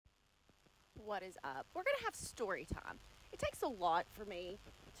What is up? We're gonna have story time. It takes a lot for me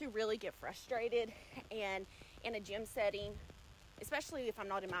to really get frustrated and in a gym setting, especially if I'm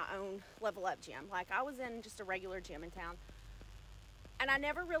not in my own level up gym. Like I was in just a regular gym in town, and I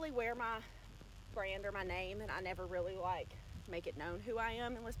never really wear my brand or my name, and I never really make it known who I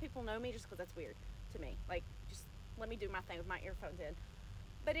am unless people know me, just because that's weird to me. Like, just let me do my thing with my earphones in.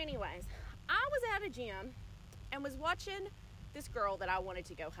 But anyways, I was at a gym and was watching this girl that I wanted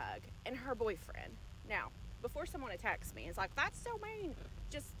to go hug and her boyfriend. Now, before someone attacks me, it's like, that's so mean.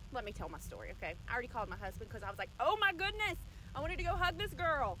 Just let me tell my story, okay? I already called my husband because I was like, oh my goodness, I wanted to go hug this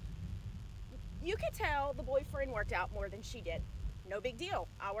girl. You could tell the boyfriend worked out more than she did. No big deal.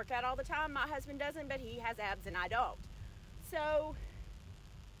 I work out all the time. My husband doesn't, but he has abs and I don't. So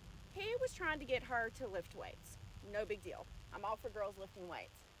he was trying to get her to lift weights. No big deal. I'm all for girls lifting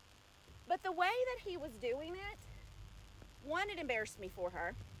weights. But the way that he was doing it, one, it embarrassed me for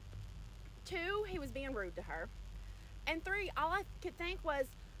her. Two, he was being rude to her. And three, all I could think was,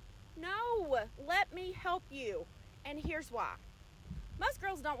 no, let me help you. And here's why. Most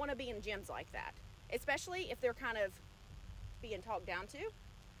girls don't want to be in gyms like that, especially if they're kind of being talked down to.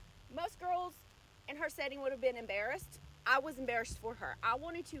 Most girls in her setting would have been embarrassed. I was embarrassed for her. I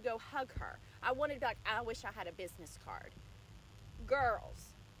wanted to go hug her. I wanted to be like, I wish I had a business card.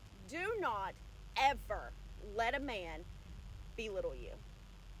 Girls, do not ever let a man belittle you.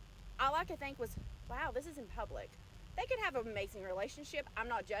 All I could think was, wow, this is in public. They could have an amazing relationship. I'm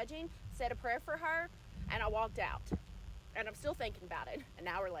not judging. Said a prayer for her, and I walked out. And I'm still thinking about it an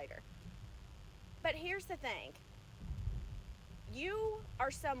hour later. But here's the thing. You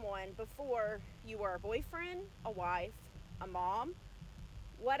are someone before you were a boyfriend, a wife, a mom,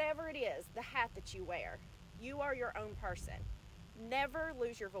 whatever it is, the hat that you wear. You are your own person. Never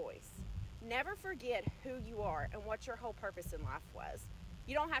lose your voice. Never forget who you are and what your whole purpose in life was.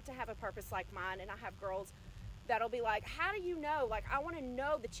 You don't have to have a purpose like mine, and I have girls that'll be like, how do you know? Like, I want to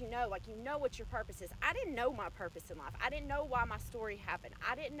know that you know, like, you know what your purpose is. I didn't know my purpose in life. I didn't know why my story happened.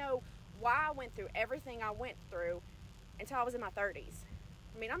 I didn't know why I went through everything I went through until I was in my 30s.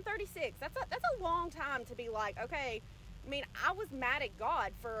 I mean, I'm 36. That's a long time to be like, okay, I mean, I was mad at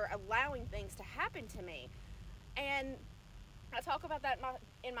God for allowing things to happen to me. And I talk about that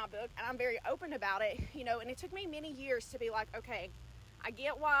in my book, and I'm very open about it, and it took me many years to be like, okay, I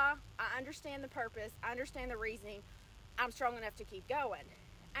get why, I understand the purpose, I understand the reasoning, I'm strong enough to keep going.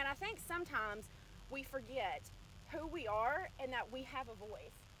 And I think sometimes we forget who we are and that we have a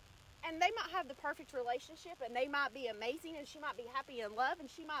voice. And they might have the perfect relationship, and they might be amazing, and she might be happy in love, and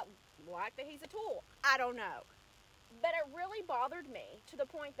she might like that he's a tool. I don't know. But it really bothered me to the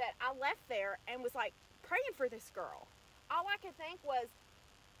point that I left there and was like praying for this girl. All I could think was,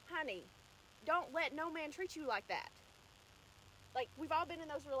 honey, don't let no man treat you like that. Like, we've all been in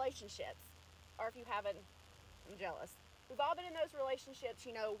those relationships. Or if you haven't, I'm jealous. We've all been in those relationships,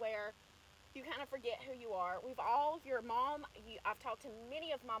 where you kind of forget who you are. If you're a mom, I've talked to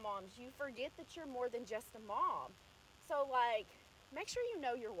many of my moms, you forget that you're more than just a mom. So, make sure you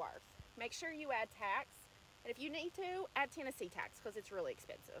know your worth. Make sure you add tax. And if you need to, add Tennessee tax, because it's really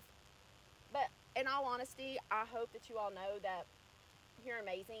expensive. But in all honesty, I hope that you all know that you're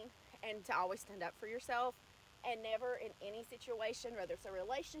amazing and to always stand up for yourself, and never in any situation, whether it's a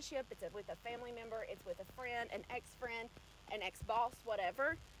relationship, it's with a family member, it's with a friend, an ex-boss,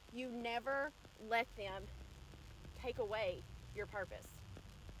 whatever, you never let them take away your purpose.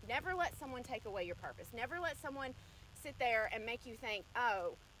 Never let someone take away your purpose. Never let someone sit there and make you think,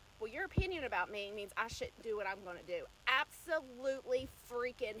 oh, well, your opinion about me means I shouldn't do what I'm going to do. Absolutely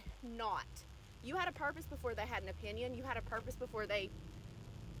freaking not. You had a purpose before they had an opinion. You had a purpose before they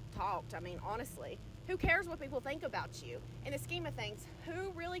talked. I mean, honestly, who cares what people think about you? In the scheme of things, who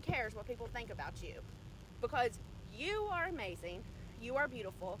really cares what people think about you? Because you are amazing. You are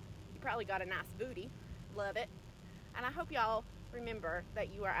beautiful. You probably got a nice booty. Love it. And I hope y'all remember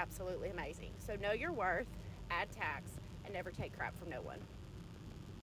that you are absolutely amazing. So know your worth, add tax, and never take crap from no one.